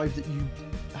 80s vibe that you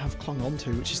have clung on to,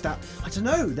 which is that, I don't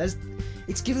know,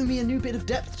 it's given me a new bit of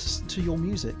depth to your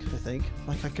music, I think.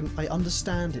 Like, I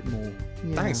understand it more.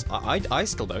 Yeah. Thanks. I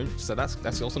still don't, so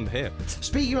that's awesome to hear.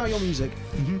 Speaking about your music,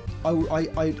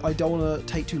 I don't want to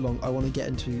take too long. I want to get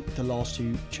into the last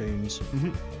two tunes.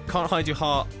 Can't Hide Your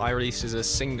Heart I released as a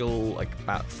single like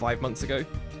about 5 months ago.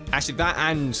 Actually, that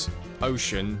and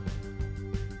Ocean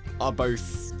are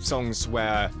both songs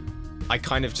where I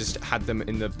kind of just had them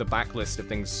in the backlist of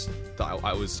things that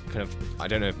I was kind of, I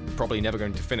don't know, probably never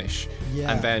going to finish.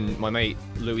 Yeah. And then my mate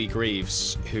Louis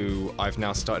Greaves, who I've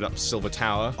now started up Silver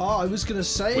Tower. Oh, I was going to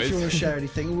say, if you want to share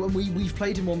anything, we've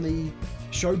played him on the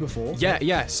show before.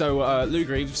 Yeah. So Lou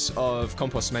Greaves of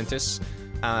Compost Mentis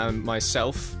and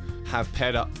myself have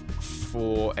paired up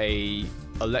for a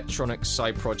electronic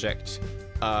side project.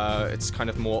 It's kind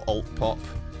of more alt pop.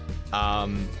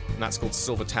 And that's called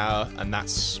Silver Tower, and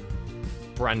that's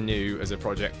brand new as a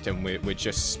project, and we're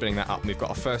just spinning that up. We've got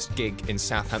our first gig in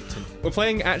Southampton. We're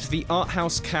playing at the Art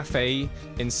House Cafe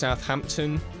in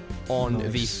Southampton on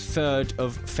the 3rd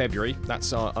of February.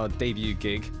 That's our debut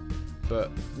gig. But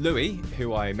Louis,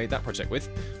 who I made that project with,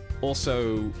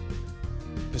 also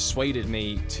persuaded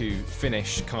me to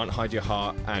finish Can't Hide Your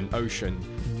Heart and Ocean.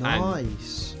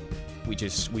 Nice. And we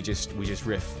just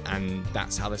riff, and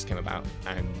that's how this came about.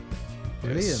 And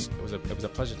brilliant. It was a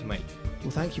pleasure to make. Well,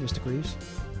 thank you, Mr. Greaves,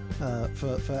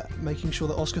 for making sure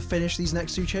that Oscar finished these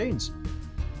next two tunes.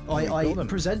 I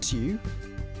present to you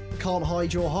Can't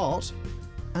Hide Your Heart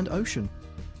and Ocean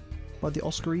by the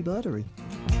Oscar E. Birdery.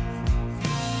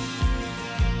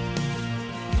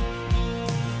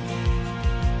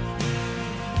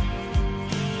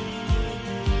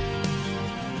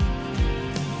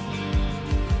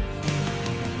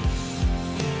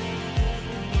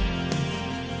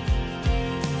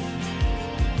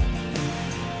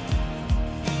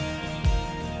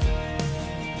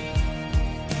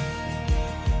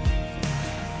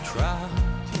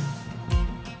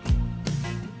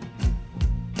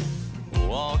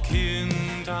 Walking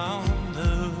down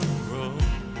the road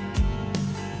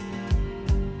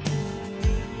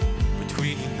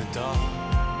between the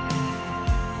dark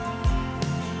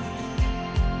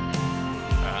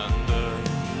and the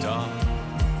dark.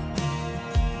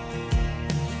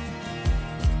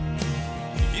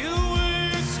 You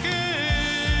were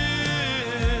scared,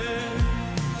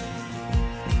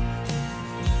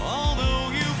 although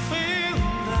you feel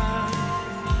that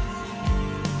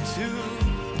too.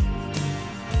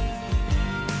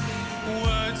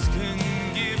 Words can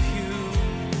give you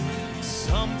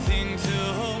something to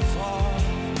hope for.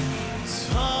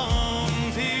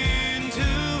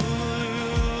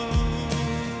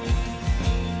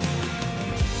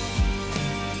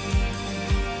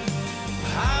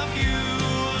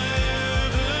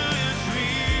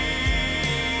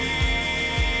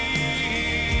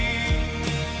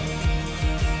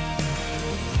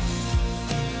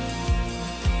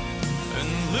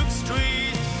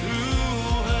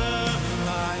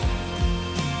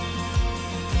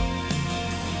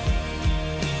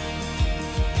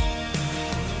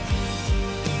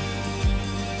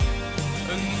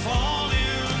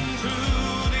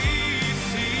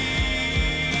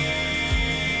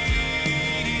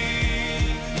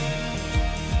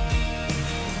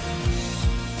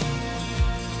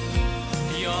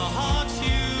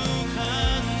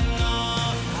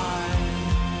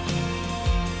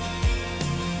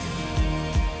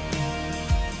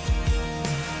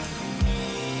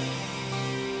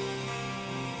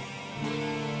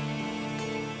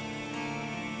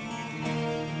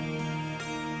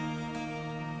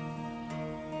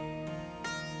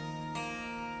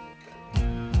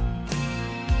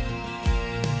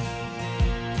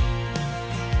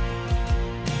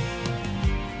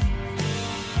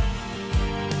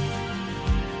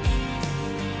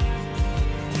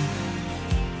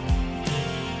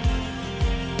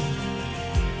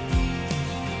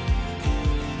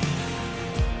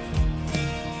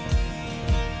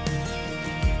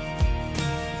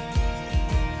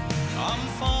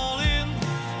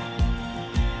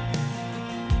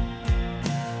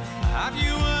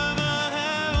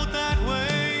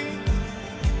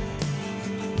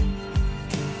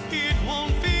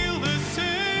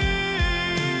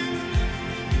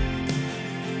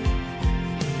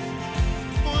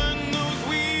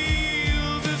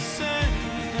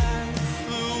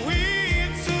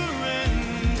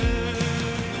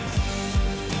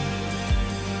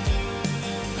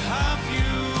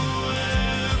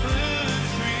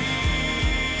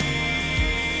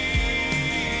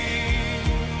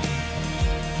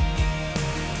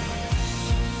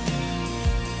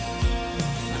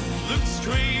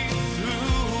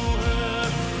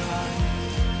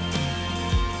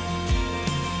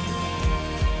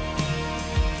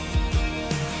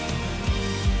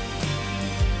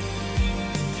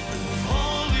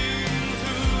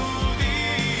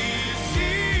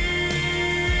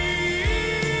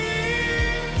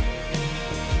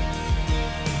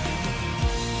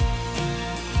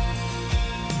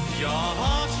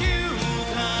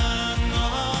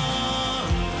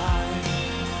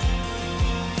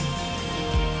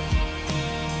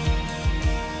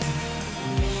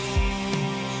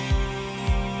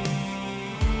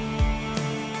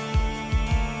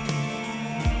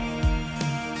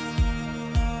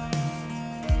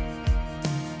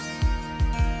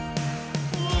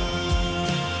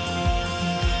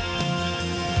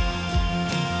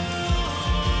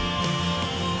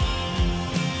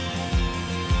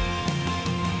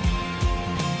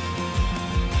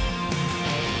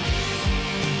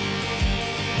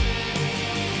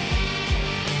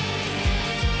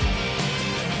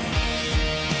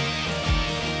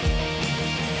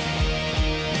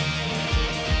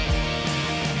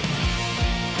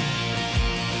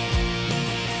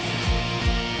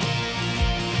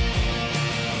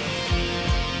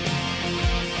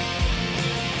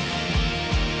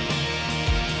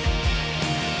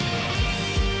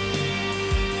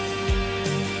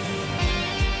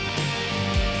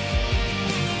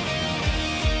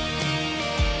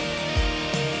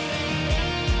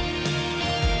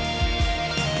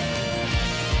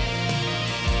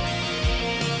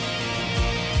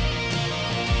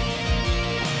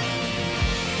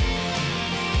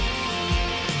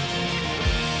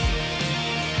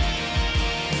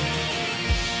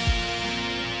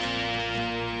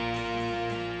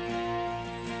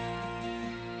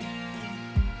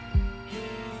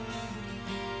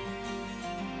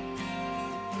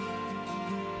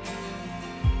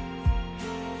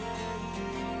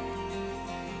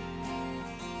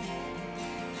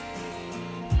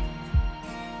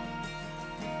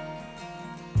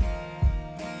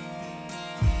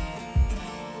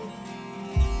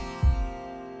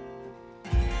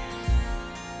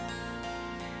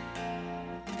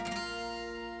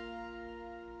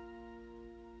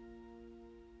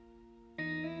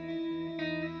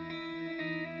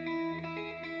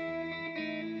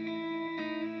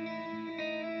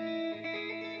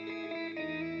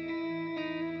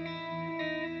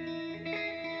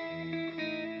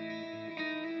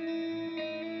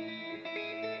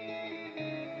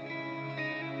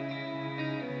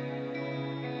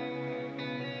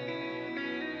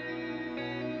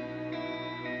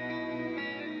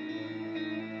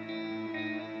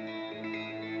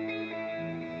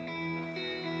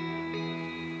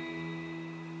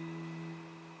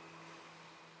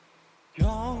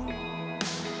 Gone.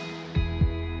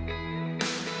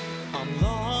 I'm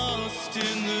lost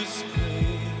in the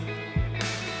spray,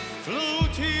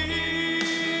 floating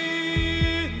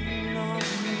on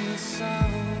the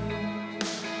sound.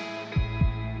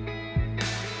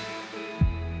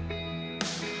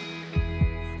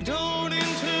 Don't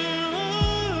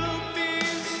interrupt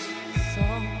these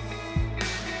thoughts,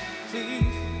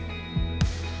 please.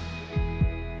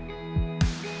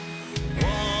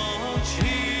 Watching,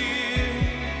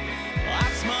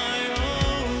 that's my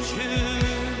ocean,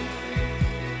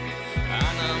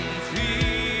 and I'm feeling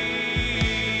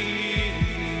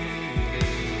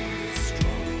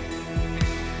strong.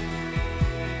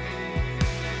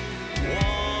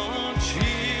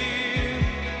 Watching,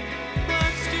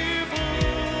 that's devotion,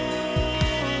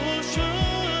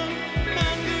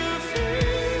 and the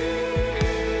feeling's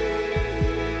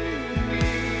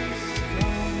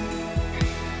gone.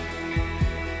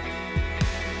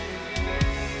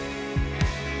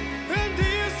 And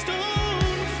this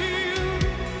don't feel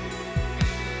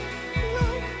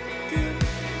like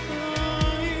goodbye.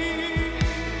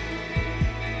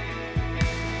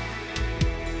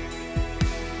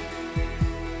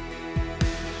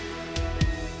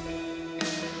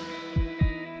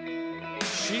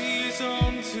 She's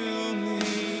on to me.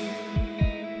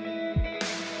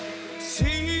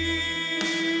 See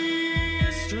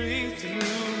straight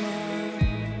through my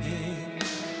pain.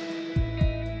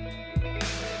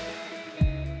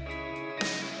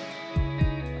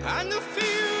 And the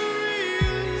fear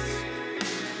is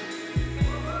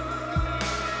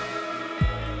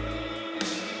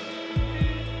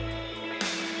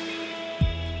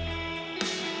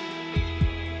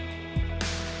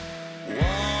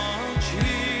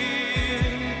watching,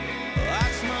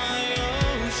 that's my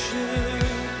ocean,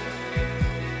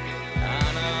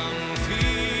 and I'm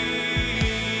feeling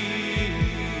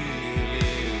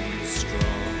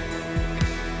strong.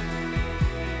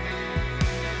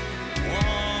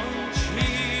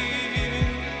 Watching,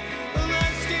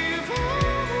 that's devotion,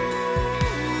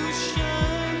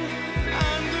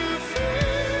 and the feeling's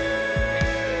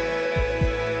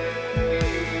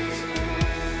gone.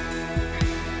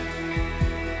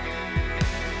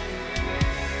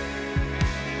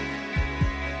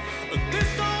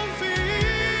 This don't feel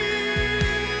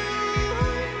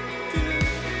like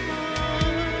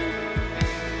goodbye.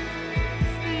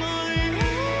 My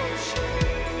ocean.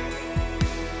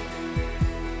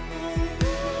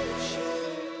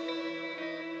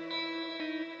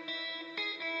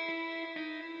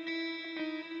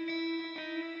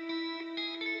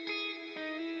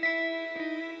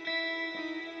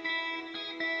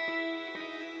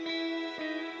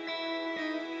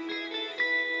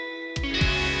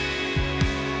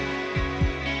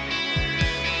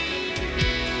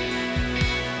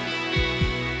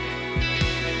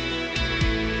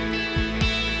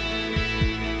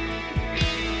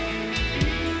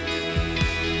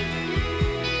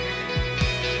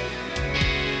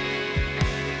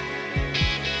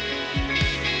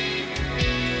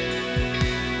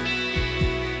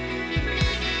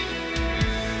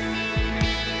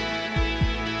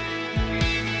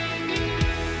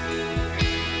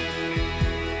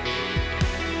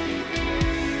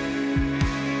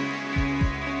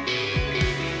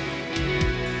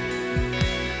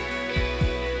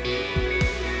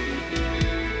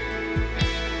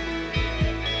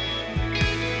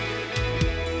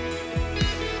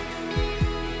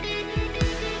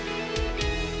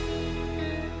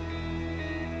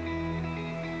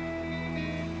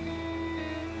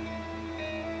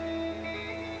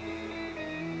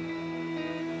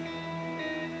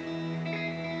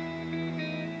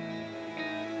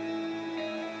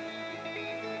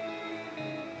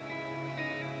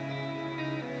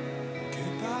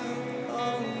 Goodbye,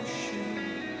 ocean.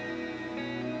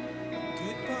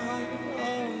 Goodbye,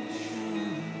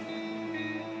 ocean.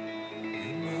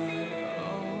 Goodbye,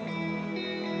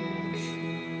 ocean.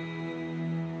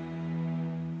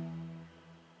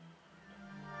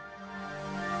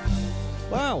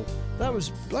 Wow, that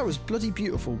was bloody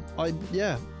beautiful.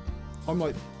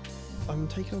 I'm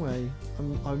taken away.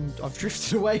 I've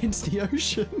drifted away into the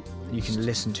ocean. You can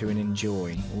listen to and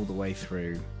enjoy all the way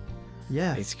through.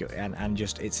 Yeah. It's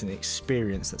it's an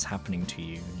experience that's happening to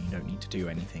you, and you don't need to do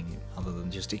anything other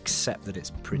than just accept that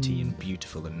it's pretty and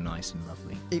beautiful and nice and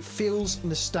lovely. It feels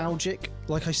nostalgic.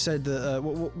 Like I said,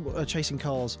 Chasing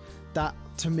Cars, that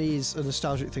to me is a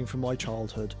nostalgic thing from my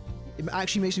childhood. It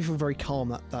actually makes me feel very calm,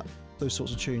 that those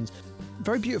sorts of tunes.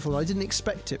 Very beautiful. I didn't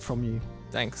expect it from you.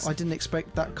 Thanks. I didn't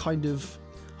expect that kind of,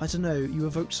 I don't know, you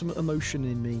evoked some emotion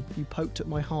in me. You poked at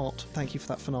my heart. Thank you for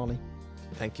that finale.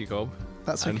 Thank you, Cobb.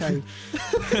 That's And- okay.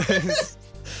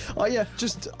 Oh yeah,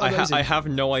 just amazing. I have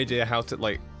no idea how to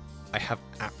like. I have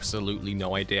absolutely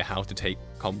no idea how to take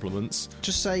compliments.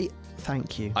 Just say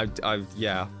thank you,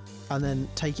 Yeah. and then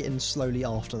take it in slowly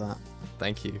after that.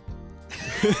 Thank you.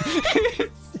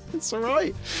 It's all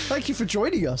right. Thank you for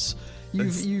joining us.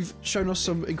 You've shown us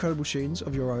some incredible tunes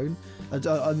of your own,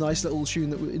 a nice little tune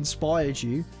that inspired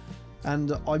you,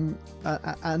 and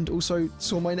and also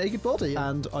Saw My Naked Body,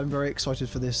 and I'm very excited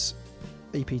for this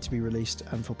EP to be released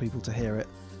and for people to hear it.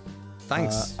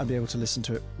 Thanks. And be able to listen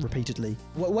to it repeatedly.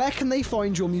 Where can they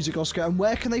find your music, Oscar, and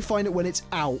where can they find it when it's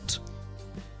out?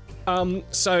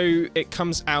 So it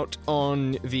comes out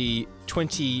on the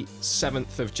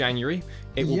 27th of January.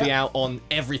 It will be out on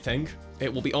everything.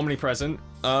 It will be omnipresent.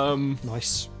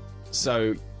 Nice.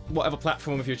 So whatever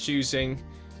platform of you're choosing,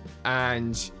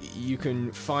 and you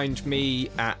can find me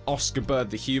at Oscar Bird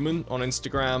the Human on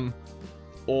Instagram,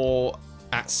 or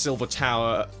at Silver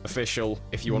Tower Official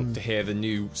if you want to hear the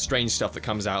new strange stuff that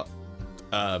comes out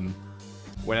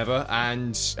whenever.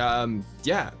 And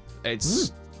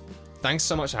it's thanks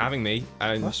so much for having me.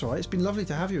 And That's all right. It's been lovely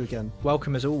to have you again.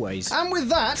 Welcome as always. And with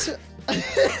that,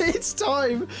 it's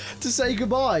time to say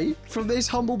goodbye from this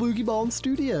humble Boogie Barn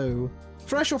studio.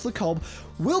 Fresh Off the Cob,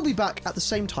 we'll be back at the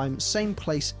same time, same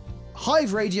place,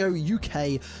 Hive Radio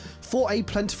UK, for a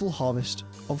plentiful harvest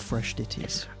of fresh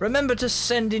ditties. Remember to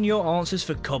send in your answers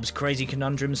for Cobb's Crazy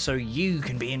Conundrums so you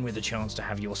can be in with a chance to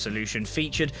have your solution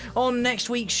featured on next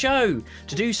week's show.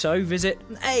 To do so, visit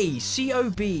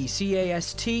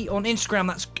ACOBCAST on Instagram.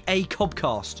 That's a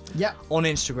Cobcast. Yeah. On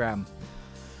Instagram.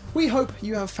 We hope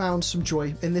you have found some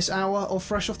joy in this hour of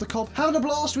Fresh Off the Cob, having a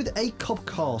blast with a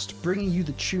Cobcast, bringing you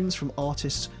the tunes from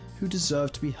artists who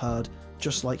deserve to be heard,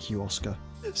 just like you, Oscar.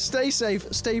 Stay safe,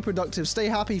 stay productive, stay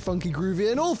happy, funky, groovy,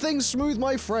 and all things smooth,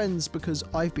 my friends, because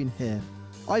I've been here.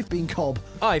 I've been Cobb.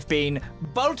 I've been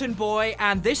Bolton Boy,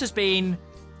 and this has been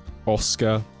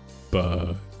Oscar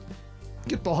Bird.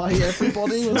 Goodbye,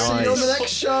 everybody. We'll see you on the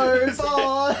next show.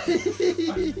 Bye.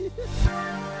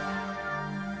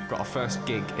 We've got our first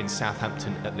gig in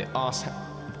Southampton at the Arse.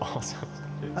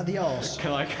 At the arse.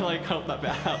 Can I cut that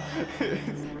bit out?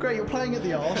 Great, you're playing at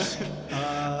the arse.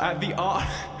 At the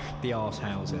Arse. The arse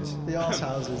houses. The arse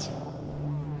houses.